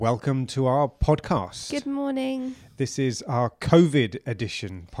Welcome to our podcast. Good morning. This is our COVID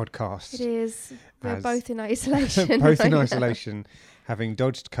edition podcast. It is. We're both in isolation. Both in isolation, having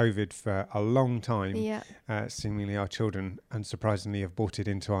dodged COVID for a long time. Yeah. Seemingly our children, unsurprisingly, have brought it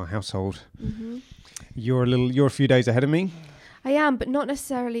into our household. Mm-hmm. You're a few days ahead of me. I am, but not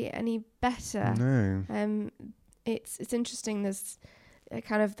necessarily any better. No. It's interesting. There was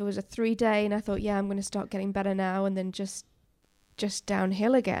a 3-day, and I thought, I'm going to start getting better now, and then just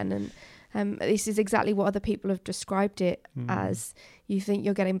downhill again. And this is exactly what other people have described it as. You think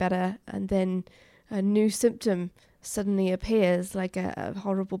you're getting better, and then a new symptom suddenly appears, like a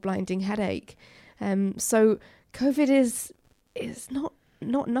horrible blinding headache. So COVID is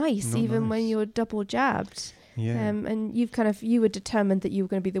not nice, even when you're double jabbed. Yeah. And you were determined that you were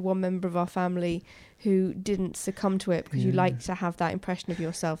going to be the one member of our family who didn't succumb to it, because you like to have that impression of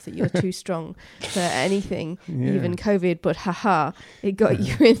yourself that you're too strong for anything, even COVID. But it got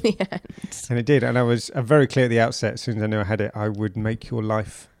you in the end. And it did. And I was very clear at the outset, as soon as I knew I had it, I would make your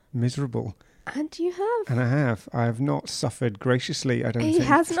life miserable. And you have. And I have. I have not suffered graciously, I don't think. He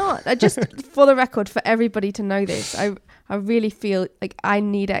has not. Just for the record, for everybody to know this, I really feel like I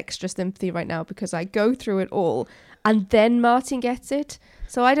need extra sympathy right now, because I go through it all and then Martin gets it.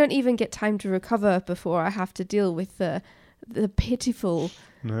 So I don't even get time to recover before I have to deal with the pitiful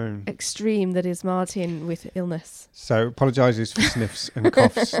extreme that is Martin with illness. So apologises for sniffs and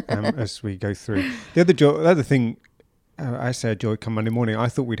coughs as we go through. The other thing, I said, Joy, come Monday morning, I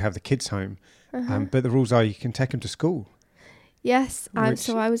thought we'd have the kids home. But the rules are you can take them to school. Yes,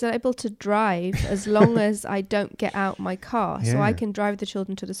 so I was able to drive as long as I don't get out my car. Yeah. So I can drive the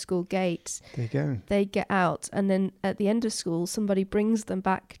children to the school gate. There you go. They get out, and then at the end of school, somebody brings them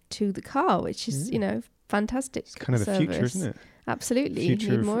back to the car, which is, fantastic. It's kind of the future, isn't it? Absolutely. You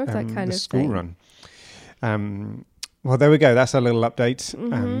need more of that kind of school thing. Run. Well, there we go. That's our little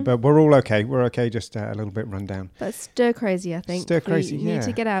update. But we're all okay. We're okay, just a little bit run down. But stir crazy, I think. Stir crazy, We need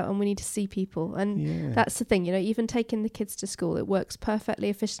to get out, and we need to see people. And that's the thing, even taking the kids to school, it works perfectly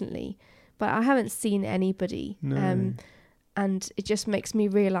efficiently. But I haven't seen anybody. No. And it just makes me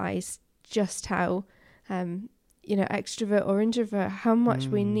realise just how, extrovert or introvert, how much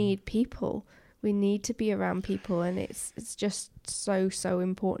we need people. We need to be around people, and it's just so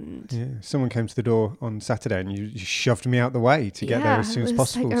important. Yeah, someone came to the door on Saturday, and you shoved me out the way to get there as soon as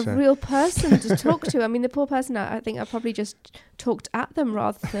possible. Like a real person to talk to. I mean, the poor person, I think I probably just talked at them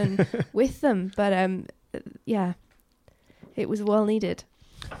rather than with them. But it was well needed.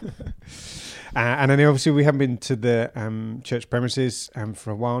 And then obviously we haven't been to the church premises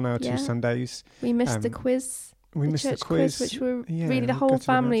for a while now, 2 Sundays. We missed the quiz. We missed the quiz, which were really, the whole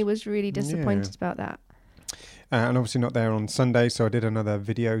family was really disappointed about that. And obviously not there on Sunday, so I did another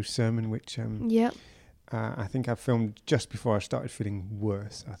video sermon, which I think I filmed just before I started feeling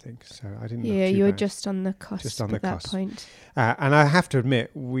worse, I think. So I didn't know you were just on the cusp at that point. And I have to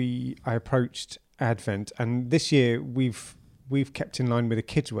admit, I approached Advent, and this year we've kept in line with the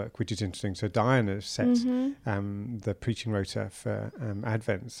kids' work, which is interesting. So Diana set the preaching rota for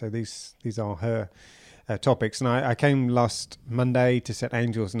Advent. So these are her topics. And I came last Monday to set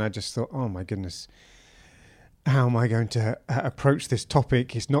angels, and I just thought, oh my goodness, how am I going to approach this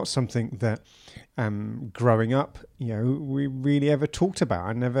topic? It's not something that growing up, we really ever talked about.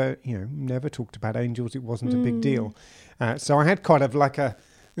 I never talked about angels. It wasn't a big deal. So I had kind of like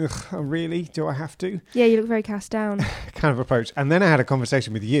really? Do I have to? Yeah, you look very cast down. kind of approach. And then I had a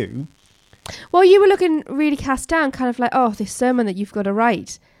conversation with you. Well, you were looking really cast down, kind of like, oh, this sermon that you've got to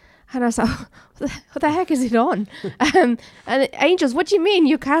write. And I was like, what the heck is it on? And angels, what do you mean?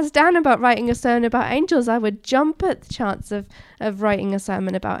 You're cast down about writing a sermon about angels? I would jump at the chance of writing a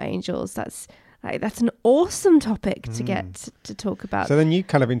sermon about angels. That's an awesome topic to get to talk about. So then you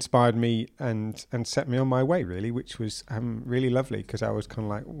kind of inspired me and set me on my way, really, which was really lovely, because I was kind of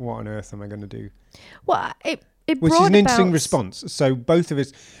like, what on earth am I going to do? Well, which is an interesting response. So both of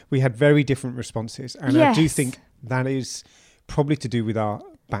us, we had very different responses. And I do think that is probably to do with our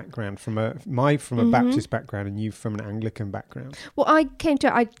background, from a Baptist background, and you from an Anglican background. Well, I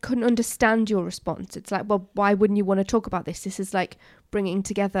couldn't understand your response. It's like, well, why wouldn't you want to talk about this? This is like bringing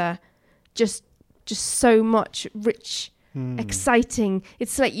together just so much rich, exciting.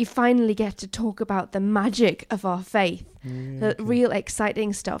 It's like you finally get to talk about the magic of our faith, the real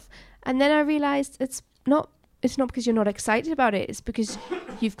exciting stuff. And then I realized it's not because you're not excited about it. It's because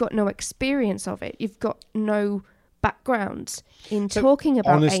you've got no experience of it. You've got no background in talking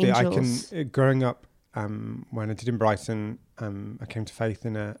about angels. Honestly, growing up, when I did in Brighton, I came to faith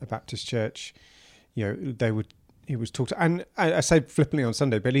in a Baptist church. They would talked, and I say flippantly on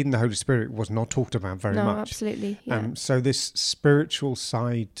Sunday, but even the Holy Spirit was not talked about very much. Absolutely. Yeah. So this spiritual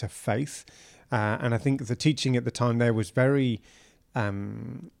side to faith, and I think the teaching at the time there was very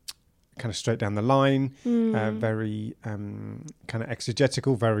kind of straight down the line, very kind of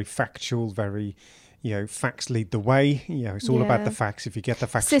exegetical, very factual, very, facts lead the way. It's all about the facts. If you get the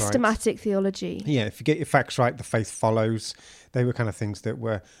facts right. Systematic theology. Yeah, if you get your facts right, the faith follows. They were kind of things that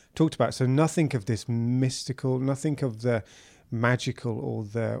were talked about. So nothing of this mystical, nothing of the magical or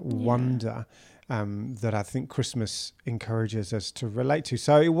the wonder that I think Christmas encourages us to relate to.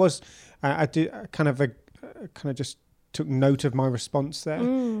 So it was, I kind of just took note of my response there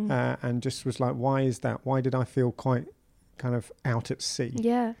and just was like, why is that? Why did I feel quite kind of out at sea?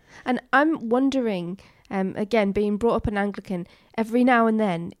 Yeah. And I'm wondering, again, being brought up an Anglican, every now and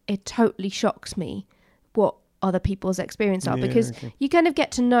then it totally shocks me what other people's experience are, because you kind of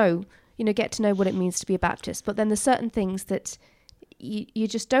get to know what it means to be a Baptist, but then there's certain things that you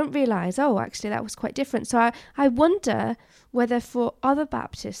just don't realise, actually that was quite different. So I wonder whether for other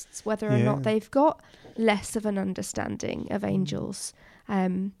Baptists, whether or not they've got less of an understanding of angels.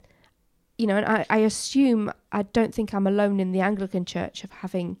 And I assume, I don't think I'm alone in the Anglican Church of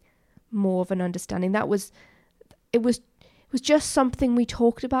having more of an understanding. It was just something we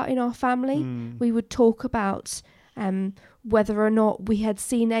talked about in our family. We would talk about whether or not we had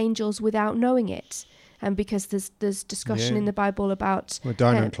seen angels without knowing it. Because there's discussion in the Bible about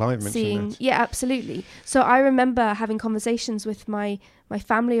Dinah and Clive mentioned that. Yeah, absolutely. So I remember having conversations with my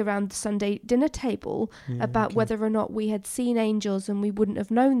family around the Sunday dinner table about whether or not we had seen angels and we wouldn't have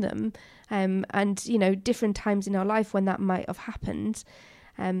known them, and different times in our life when that might have happened,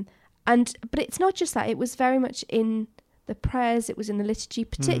 but it's not just that. It was very much in the prayers. It was in the liturgy,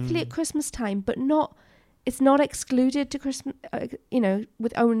 particularly at Christmas time, but not. It's not excluded to Christmas,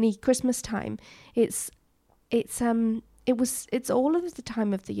 with only Christmas time. It's all of the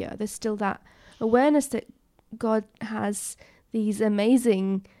time of the year. There's still that awareness that God has these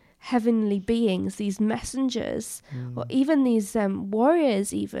amazing heavenly beings, these messengers, or even these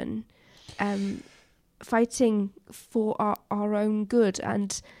warriors, even fighting for our own good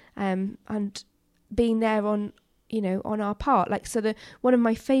and being there on our part. Like, so one of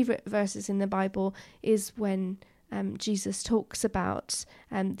my favorite verses in the Bible is when Jesus talks about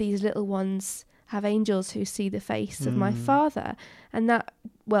these little ones have angels who see the face of my Father, and that,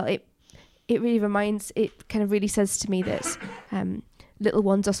 it really says to me that little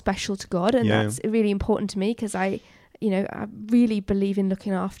ones are special to God, and that's really important to me, because I really believe in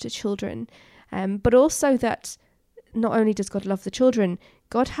looking after children, but also that not only does God love the children,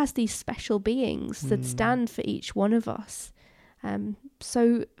 God has these special beings that stand for each one of us.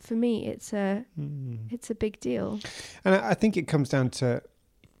 So for me, it's a big deal. And I think it comes down to,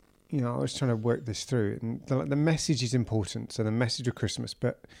 I was trying to work this through, and the message is important. So the message of Christmas,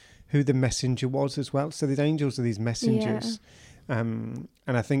 but who the messenger was as well. So the angels are these messengers. Yeah. And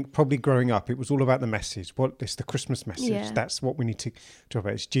I think probably growing up, it was all about the message. It's the Christmas message. Yeah. That's what we need to talk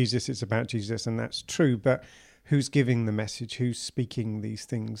about. It's Jesus. It's about Jesus. And that's true. But who's giving the message, who's speaking these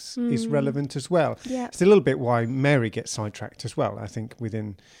things is relevant as well. Yeah. It's a little bit why Mary gets sidetracked as well, I think,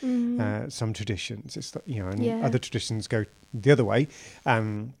 within some traditions. It's and other traditions go the other way.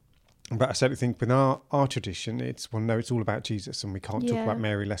 But I certainly think with our tradition, it's all about Jesus, and we can't talk about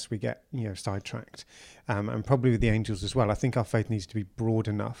Mary lest we get sidetracked. And probably with the angels as well. I think our faith needs to be broad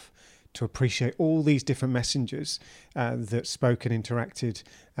enough to appreciate all these different messengers that spoke and interacted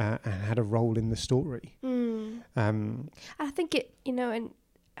and had a role in the story. I think and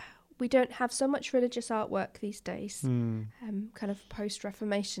we don't have so much religious artwork these days, kind of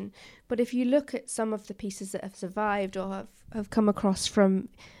post-Reformation. But if you look at some of the pieces that have survived or have come across from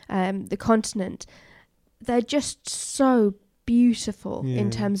the continent, they're just so beautiful in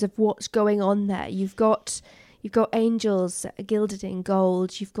terms of what's going on there. You've got angels that are gilded in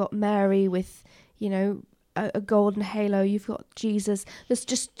gold. You've got Mary with, a golden halo. You've got Jesus. There's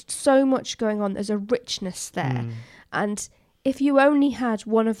just so much going on. There's a richness there. And if you only had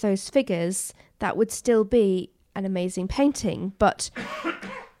one of those figures, that would still be an amazing painting. But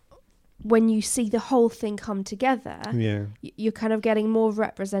when you see the whole thing come together, you're kind of getting more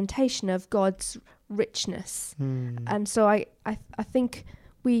representation of God's richness. And so I think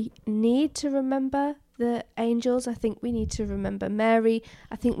we need to remember the angels. I think we need to remember Mary.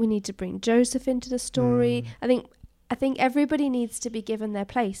 I think we need to bring Joseph into the story. I think everybody needs to be given their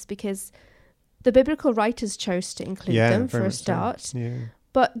place, because the biblical writers chose to include them for a start. So. Yeah.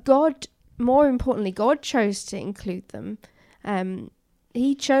 But God, more importantly, God chose to include them.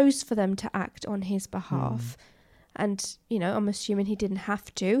 He chose for them to act on his behalf. And, I'm assuming he didn't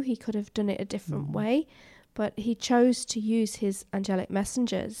have to. He could have done it a different way. but he chose to use his angelic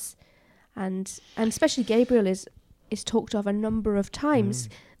messengers, and especially Gabriel is talked of a number of times.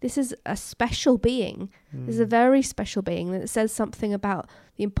 This is a special being. This is a very special being that says something about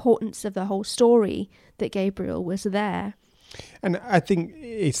the importance of the whole story, that Gabriel was there. And I think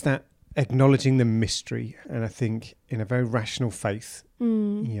it's that acknowledging the mystery, and I think in a very rational faith,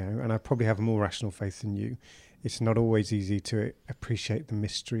 and I probably have a more rational faith than you, it's not always easy to appreciate the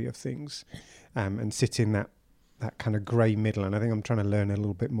mystery of things, and sit in that kind of grey middle. And I think I'm trying to learn a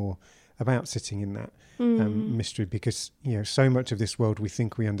little bit more about sitting in that mystery, because so much of this world we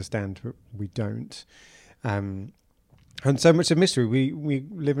think we understand, but we don't, and so much of mystery. We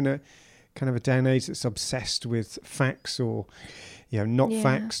live in a kind of a day and age that's obsessed with facts, or not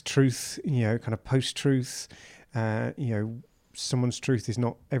facts, truth, kind of post-truth. Someone's truth is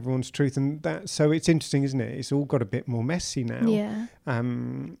not everyone's truth, and that. So it's interesting, isn't it? It's all got a bit more messy now. Yeah.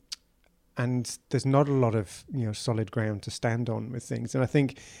 And there's not a lot of solid ground to stand on with things, and I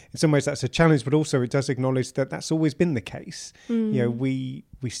think in some ways that's a challenge, but also it does acknowledge that that's always been the case. We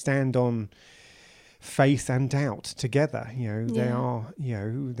stand on faith and doubt together. They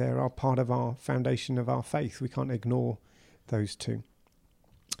are part of our foundation of our faith. We can't ignore those two.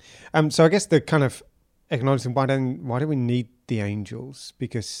 So I guess the kind of acknowledging why do we need the angels?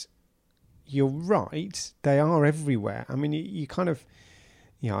 Because you're right, they are everywhere. I mean, you kind of.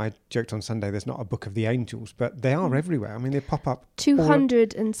 I joked on Sunday there's not a book of the angels, but they are everywhere. I mean, they pop up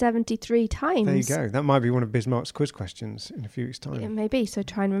 273 times. There you go. That might be one of Bismarck's quiz questions in a few weeks' time. It may be, so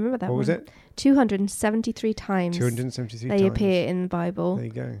try and remember that What one. was it? 273 times. 273 they times. appear in the Bible. There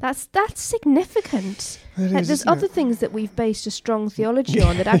you go. That's significant. That is, there's other things that we've based a strong theology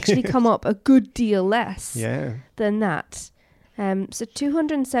on that actually come up a good deal less than that. So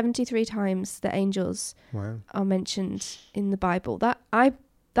 273 times the angels are mentioned in the Bible.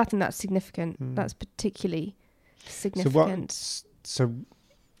 I think that's significant. That's particularly significant. So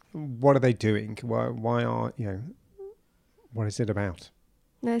what are they doing? Why are what is it about?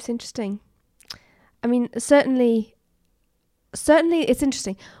 No, it's interesting. I mean, certainly it's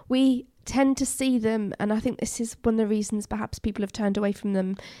interesting. We tend to see them, and I think this is one of the reasons perhaps people have turned away from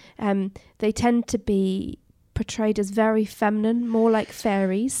them. They tend to be portrayed as very feminine, more like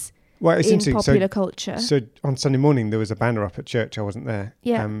fairies. Well, it's in popular culture. So on Sunday morning there was a banner up at church. I wasn't there.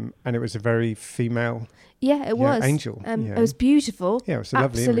 Yeah. And it was a very female. Yeah, it was angel. It was beautiful. Yeah, it was a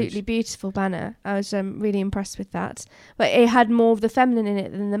lovely absolutely image. Beautiful banner. I was really impressed with that. But it had more of the feminine in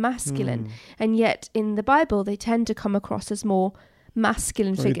it than the masculine, and yet in the Bible they tend to come across as more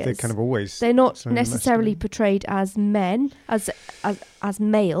masculine figures. They're kind of always. They're not necessarily portrayed as men, as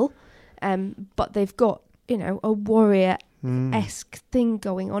male, but they've got a warrior-esque thing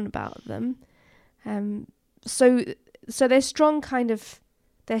going on about them. So they're strong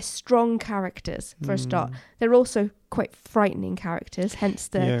they're strong characters for a start. They're also quite frightening characters, hence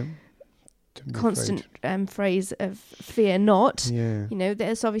the constant phrase of fear not. Yeah.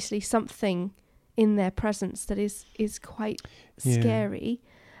 There's obviously something in their presence that is quite scary.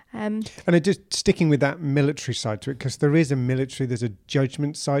 And it just sticking with that military side to it, because there's a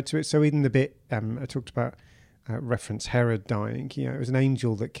judgment side to it. So even the bit I talked about, reference Herod dying, it was an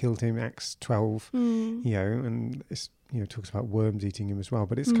angel that killed him, Acts 12, and it's, talks about worms eating him as well.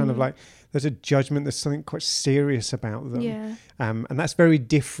 But it's kind of like there's a judgment, there's something quite serious about them. Yeah. And that's very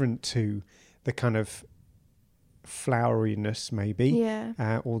different to the kind of floweriness maybe,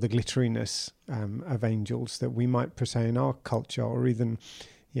 or the glitteriness of angels that we might portray in our culture, or even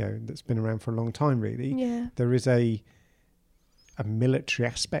that's been around for a long time really. There is a military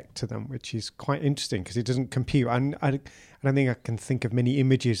aspect to them which is quite interesting, because it doesn't compute. I don't think I can think of many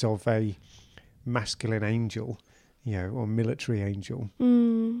images of a masculine angel or military angel,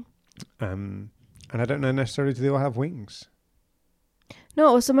 and I don't know necessarily do they all have wings.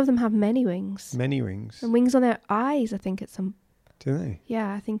 No, or some of them have many wings. And wings on their eyes, I think, at some. Do they?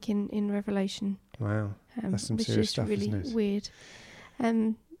 Yeah, I think in Revelation. Wow, that's some serious stuff, really isn't it? Weird. I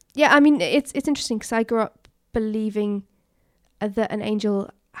mean, it's interesting, because I grew up believing that an angel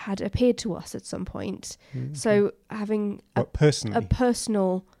had appeared to us at some point. So having a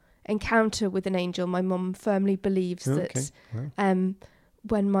personal encounter with an angel, my mum firmly believes that. Wow.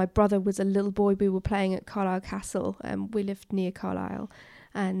 When my brother was a little boy, we were playing at Carlisle Castle. We lived near Carlisle,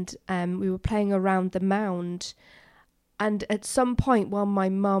 and we were playing around the mound. And at some point, while my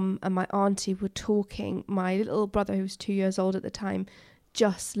mum and my auntie were talking, my little brother, who was 2 years old at the time,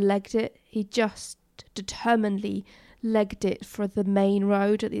 just legged it. He just determinedly legged it for the main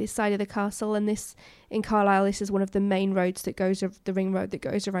road at the side of the castle. And this, in Carlisle, this is one of the main roads that goes, the ring road that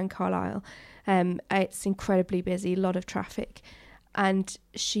goes around Carlisle. It's incredibly busy, a lot of traffic. And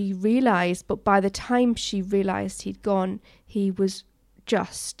she realised, but by the time she realised he'd gone, he was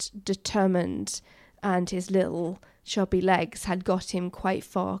just determined, and his little chubby legs had got him quite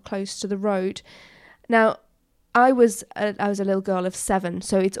far close to the road. Now, I was a little girl of 7,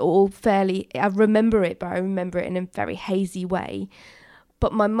 so it's all fairly, I remember it, but I remember it in a very hazy way.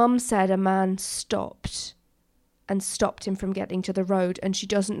 But my mum said a man stopped him from getting to the road, and she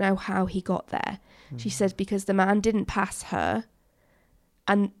doesn't know how he got there. She says because the man didn't pass her,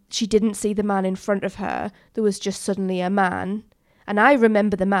 and she didn't see the man in front of her. There was just suddenly a man. And I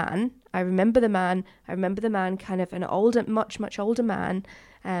remember the man. I remember the man kind of an older, much, much older man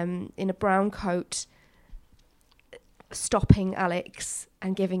in a brown coat, stopping Alex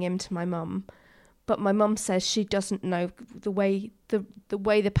and giving him to my mum. But my mum says she doesn't know the way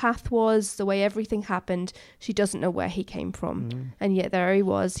the path was, the way everything happened. She doesn't know where he came from. And yet there he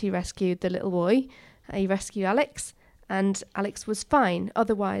was. He rescued the little boy. He rescued Alex. And Alex was fine.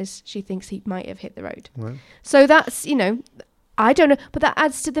 Otherwise, she thinks he might have hit the road. Right. So that's, I don't know. But that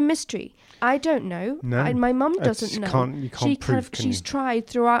adds to the mystery. I don't know. No. My mum doesn't know. You can't prove, she's tried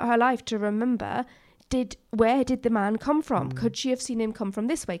throughout her life to remember, where did the man come from? Could she have seen him come from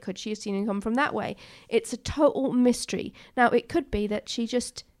this way? Could she have seen him come from that way? It's a total mystery. Now, it could be that she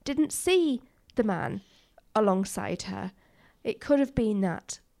just didn't see the man alongside her. It could have been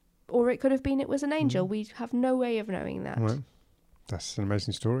that. Or it could have been it was an angel. We have no way of knowing that. Well, that's an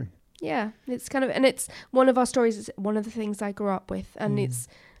amazing story. Yeah, it's kind of, and it's one of our stories. It's one of the things I grew up with, and it's,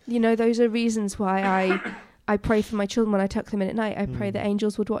 those are reasons why I pray for my children when I tuck them in at night. I pray that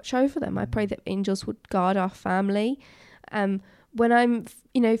angels would watch over them. I pray that angels would guard our family. When I'm,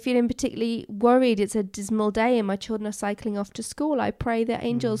 feeling particularly worried, it's a dismal day and my children are cycling off to school, I pray that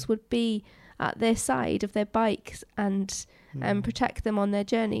angels would be at their side of their bikes and protect them on their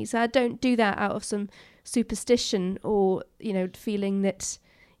journeys. I don't do that out of some superstition or, feeling that,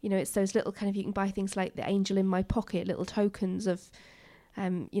 it's those little kind of, you can buy things like the angel in my pocket, little tokens of,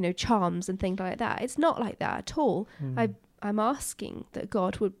 charms and things like that. It's not like that at all. I'm asking that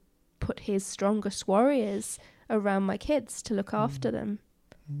God would put his strongest warriors around my kids to look after them.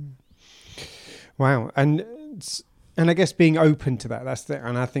 Wow. And I guess being open to that,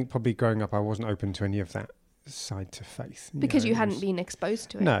 and I think probably growing up I wasn't open to any of that side to faith. Because you hadn't been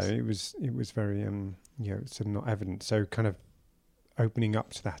exposed to it. No, it was very, sort of not evident. So kind of opening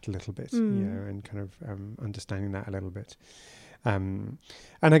up to that a little bit, and kind of understanding that a little bit. And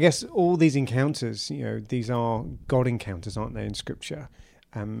I guess all these encounters, these are God encounters, aren't they, in Scripture?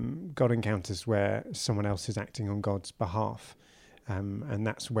 God encounters where someone else is acting on God's behalf. And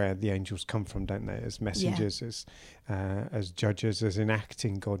that's where the angels come from, don't they? As messengers, as judges, as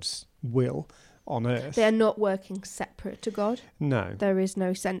enacting God's will on earth. They're not working separate to God. No. There is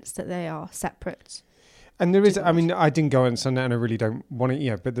no sense that they are separate. And there is, I mean, I didn't go on Sunday and I really don't want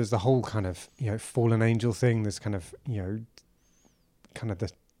it, but there's the whole kind of, fallen angel thing. There's kind of, kind of the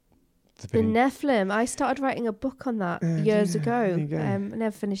Nephilim. I started writing a book on that years ago. I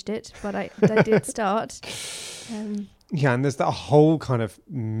never finished it, but I did start. Yeah, and there's that whole kind of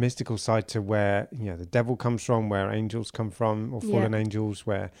mystical side to where, the devil comes from, where angels come from, or fallen angels,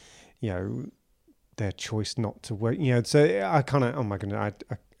 where, their choice not to work. So I kind of, oh my goodness,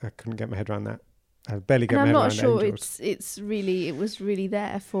 I couldn't get my head around that. I barely get my head around angels. I'm not sure it was really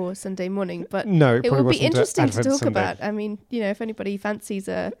there for Sunday morning, but no, it would be interesting to talk Sunday. About. I mean, if anybody fancies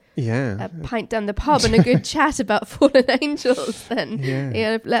a pint down the pub and a good chat about fallen angels, then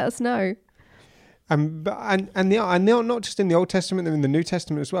let us know. And not just in the Old Testament, they're in the New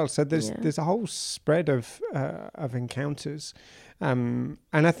Testament as well. So there's a whole spread of encounters. And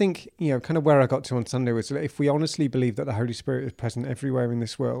I think, kind of where I got to on Sunday was if we honestly believe that the Holy Spirit is present everywhere in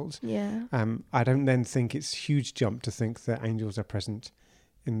this world, I don't then think it's a huge jump to think that angels are present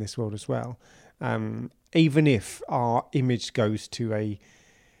in this world as well. Even if our image goes to a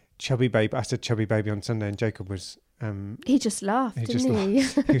chubby baby. I said chubby baby on Sunday and Jacob was... he just laughed, didn't he?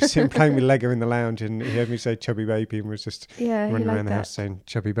 He was sitting playing with Lego in the lounge and he heard me say chubby baby and was just running around the house saying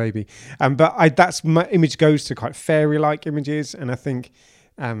chubby baby. But that's my image goes to quite fairy-like images, and I think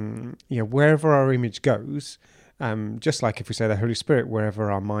wherever our image goes, just like if we say the Holy Spirit,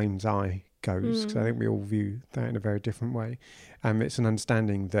 wherever our mind's eye goes, because I think we all view that in a very different way. It's an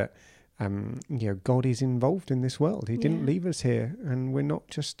understanding that God is involved in this world. He didn't leave us here, and we're not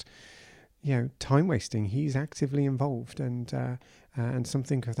just time wasting. He's actively involved, and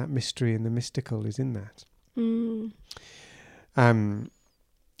something of that mystery and the mystical is in that.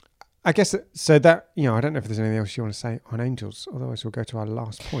 I guess so that I don't know if there's anything else you want to say on angels. Otherwise, we'll go to our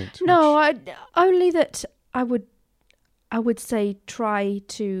last point. No, only that I would say try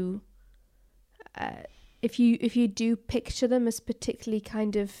to if you do picture them as particularly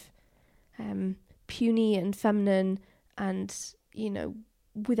kind of puny and feminine and,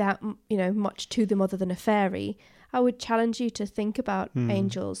 without, much to them other than a fairy, I would challenge you to think about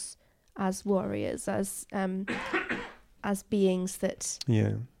angels as warriors, as beings that,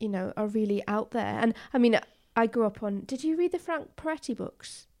 are really out there. And I mean, I grew up on, did you read the Frank Peretti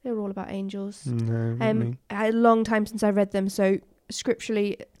books? They were all about angels. No, not me. I had a long time since I read them, so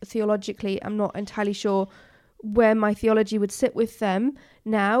scripturally, theologically, I'm not entirely sure where my theology would sit with them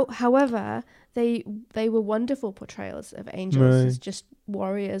now. However, they were wonderful portrayals of angels as just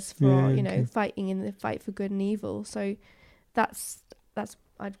warriors for fighting in the fight for good and evil. So that's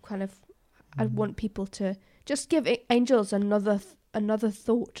I'd want people to just give angels another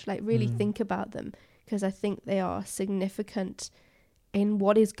thought, like really think about them, because I think they are significant in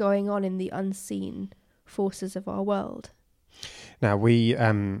what is going on in the unseen forces of our world. Now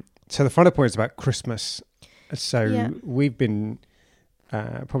so the final point is about Christmas. So we've been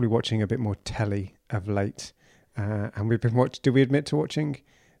probably watching a bit more telly of late, and we've been do we admit to watching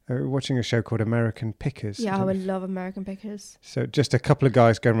a show called American Pickers? Yeah, I would love American Pickers. So just a couple of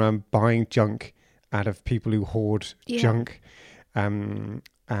guys going around buying junk out of people who hoard junk, and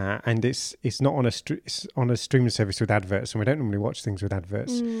it's not on it's on a streaming service with adverts, and we don't normally watch things with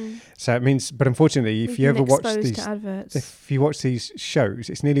adverts. So it means, but unfortunately, if you ever watch these adverts, if you watch these shows,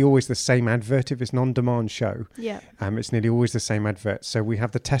 it's nearly always the same advert. If it's an on-demand show, it's nearly always the same advert. So we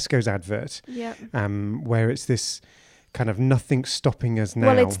have the Tesco's advert, where it's this kind of nothing stopping us now.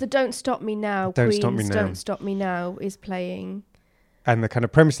 Well, it's the Don't Stop Me Now. Don't Stop Me Now is playing. And the kind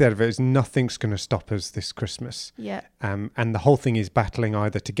of premise of the advert is nothing's going to stop us this Christmas. Yeah. And the whole thing is battling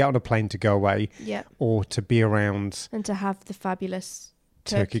either to get on a plane to go away, or to be around and to have the fabulous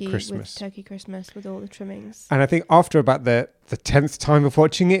turkey Christmas with all the trimmings. And I think after about the 10th time of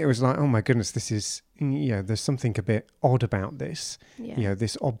watching it, it was like, oh my goodness, this is, there's something a bit odd about this.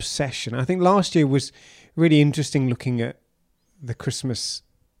 This obsession. I think last year was really interesting looking at the Christmas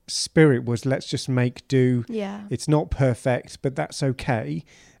spirit was let's just make do. It's not perfect, but that's okay,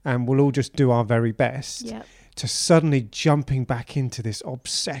 and we'll all just do our very best. To suddenly jumping back into this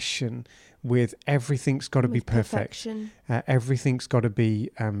obsession with everything's got to be perfect, everything's got to be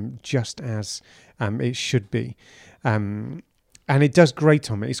just as it should be, and it does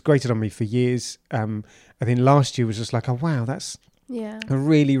grate on me. It's grated on me for years. I think last year was just like, oh wow, that's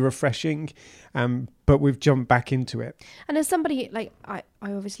really refreshing, but we've jumped back into it. And as somebody, like I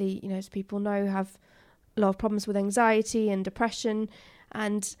obviously, as people know, have a lot of problems with anxiety and depression,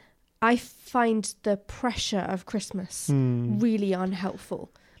 and I find the pressure of Christmas really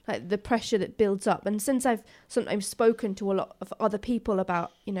unhelpful, like the pressure that builds up. And since I've sometimes spoken to a lot of other people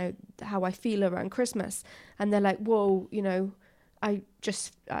about, how I feel around Christmas, and they're like, whoa, I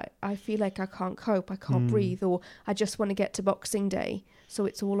feel like I can't cope, I can't breathe, or I just want to get to Boxing Day so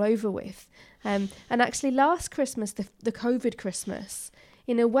it's all over with. And actually last Christmas, the COVID Christmas,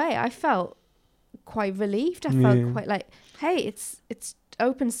 in a way I felt quite relieved. I felt quite like, hey, it's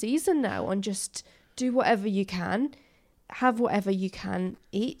open season now, and just do whatever you can, have whatever you can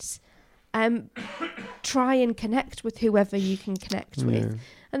eat, try and connect with whoever you can connect with.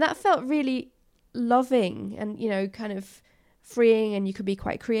 And that felt really loving and, kind of freeing, and you could be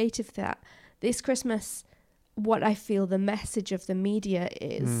quite creative with that. This Christmas, what I feel the message of the media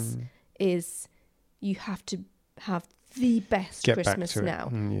is you have to have the best Christmas now.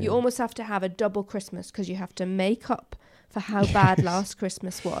 You almost have to have a double Christmas, because you have to make up for how bad last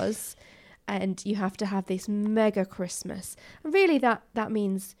Christmas was, and you have to have this mega Christmas. And really that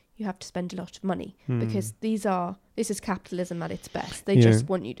means you have to spend a lot of money, because this is capitalism at its best. They just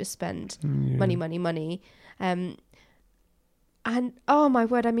want you to spend money. And oh my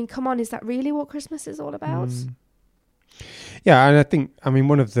word, I mean, come on, is that really what Christmas is all about? Yeah, and I think,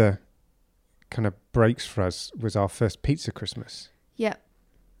 one of the kind of breaks for us was our first pizza Christmas. Yeah.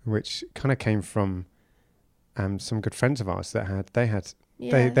 Which kind of came from some good friends of ours that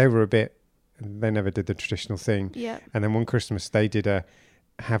they were a bit, they never did the traditional thing. Yeah. And then one Christmas they did a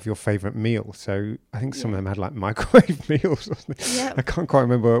have your favourite meal. So I think some of them had like microwave meals or something. Yeah. I can't quite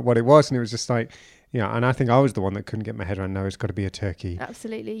remember what it was, and it was just like, and I think I was the one that couldn't get my head around, no, it's got to be a turkey.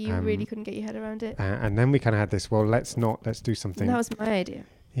 Absolutely. You really couldn't get your head around it. And then we kind of had this, well, let's do something. That was my idea.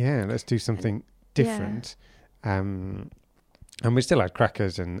 Yeah, let's do something different. And we still had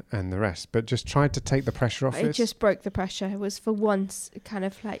crackers and the rest, but just tried to take the pressure off it. It just broke the pressure. It was for once kind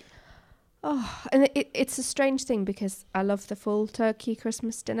of like, and it's a strange thing, because I love the full turkey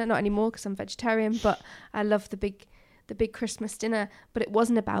Christmas dinner. Not anymore, because I'm vegetarian, but I love the big Christmas dinner. But it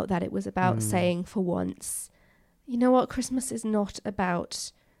wasn't about that. It was about saying, for once, you know what, Christmas is not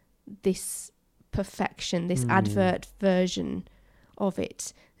about this perfection, this advert version of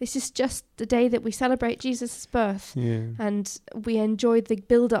it. This is just the day that we celebrate Jesus' birth, and we enjoy the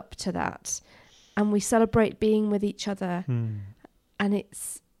build up to that, and we celebrate being with each other, and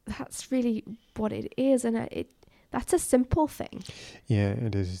that's really what it is, and that's a simple thing. Yeah,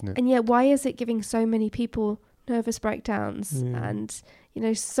 it is, isn't it? And yet, why is it giving so many people nervous breakdowns, and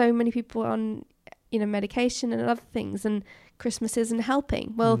so many people on medication and other things, and Christmas isn't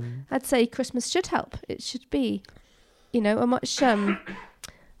helping? Well, I'd say Christmas should help. It should be, a much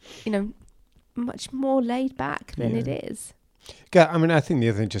much more laid back than it is. Yeah, I mean, I think the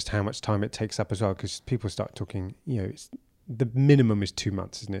other thing, just how much time it takes up as well, because people start talking, the minimum is 2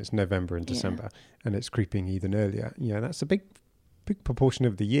 months, isn't it? It's November and December, and it's creeping even earlier. That's a big proportion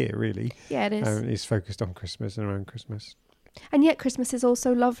of the year, really. Yeah, it is. Is focused on Christmas and around Christmas. And yet Christmas is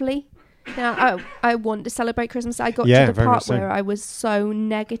also lovely. I want to celebrate Christmas. I got to the part where I was so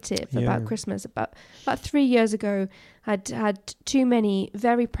negative about Christmas. About 3 years ago, I'd had too many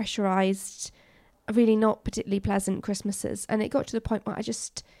very pressurized, really not particularly pleasant Christmases. And it got to the point where I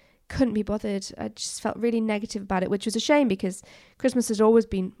just couldn't be bothered. I just felt really negative about it, which was a shame because Christmas has always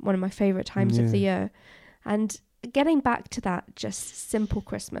been one of my favorite times of the year. And getting back to that just simple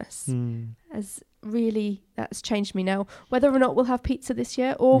Christmas that's changed me now. Whether or not we'll have pizza this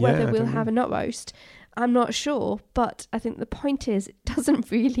year or whether we'll have a nut roast, I'm not sure. But I think the point is it doesn't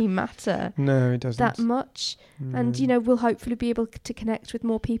really matter. No, it doesn't. That much. And, we'll hopefully be able to connect with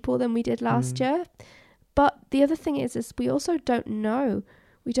more people than we did last year. But the other thing is we also don't know.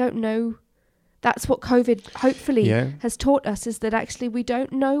 We don't know. That's what COVID hopefully has taught us, is that actually we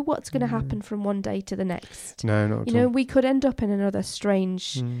don't know what's going to happen from one day to the next. No, not at all. We could end up in another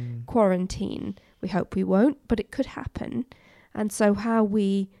strange quarantine. We hope we won't, but it could happen. And so how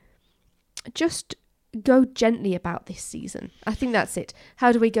we just go gently about this season. I think that's it.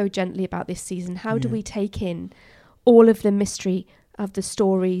 How do we go gently about this season? How do we take in all of the mystery of the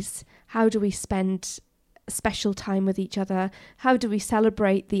stories? How do we spend special time with each other? How do we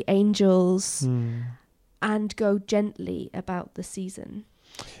celebrate the angels and go gently about the season?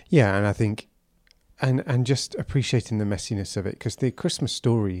 Yeah, and I think and just appreciating the messiness of it, because the Christmas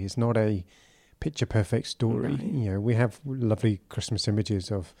story is not a picture perfect story. No. We have lovely Christmas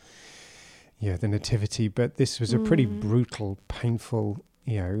images of the nativity, but this was a pretty brutal, painful,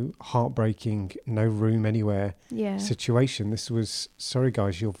 heartbreaking, no room anywhere situation. This was, sorry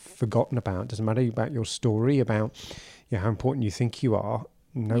guys, you're forgotten about. Doesn't matter about your story, about how important you think you are.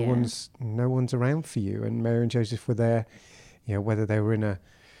 No one's around for you. And Mary and Joseph were there, whether they were in a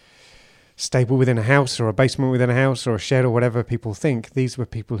stable within a house or a basement within a house or a shed or whatever people think. These were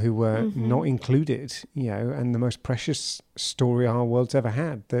people who were not included, and the most precious story our world's ever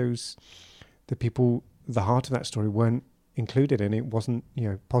had. The people, the heart of that story weren't included, and it wasn't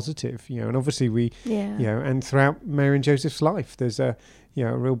positive, and obviously and throughout Mary and Joseph's life there's a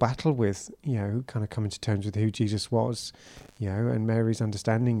real battle with kind of coming to terms with who Jesus was, and Mary's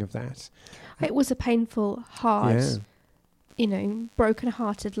understanding of that. It was a painful, hard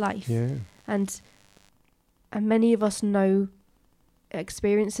broken-hearted life, and many of us know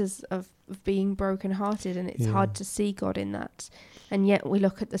experiences of being broken-hearted, and it's hard to see God in that. And yet we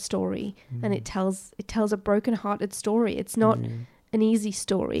look at the story and it tells a broken-hearted story. It's not an easy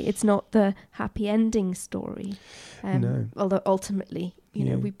story. It's not the happy ending story. Although ultimately,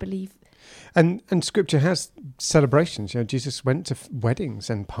 we believe. And Scripture has celebrations. Jesus went to weddings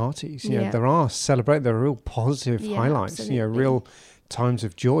and parties. There are real positive highlights. Absolutely. Real times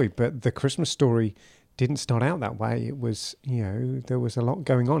of joy. But the Christmas story didn't start out that way. It was, there was a lot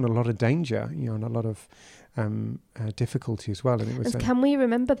going on, a lot of danger, and a lot of difficulty as well. And it was. And can we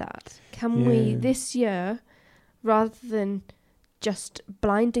remember that? Can we this year, rather than just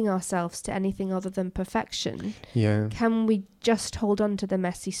blinding ourselves to anything other than perfection, can we just hold on to the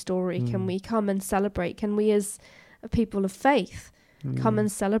messy story? Can we come and celebrate? Can we, as a people of faith, come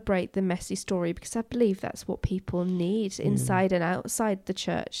and celebrate the messy story? Because I believe that's what people need inside and outside the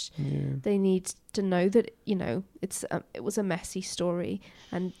church. They need to know that it was a messy story,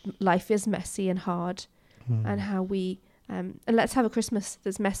 and life is messy and hard, and how we and let's have a Christmas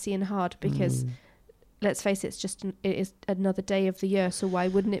that's messy and hard, because let's face it, it is another day of the year, so why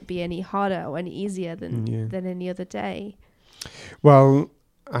wouldn't it be any harder or any easier than any other day? Well,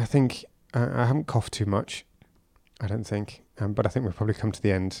 I think I haven't coughed too much, I don't think, but I think we've probably come to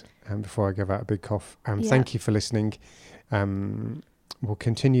the end before I give out a big cough. Thank you for listening. We'll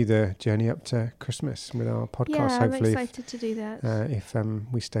continue the journey up to Christmas with our podcast, hopefully. I'm excited to do that. If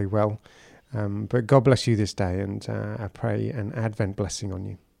we stay well. But God bless you this day, and I pray an Advent blessing on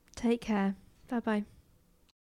you. Take care. Bye-bye.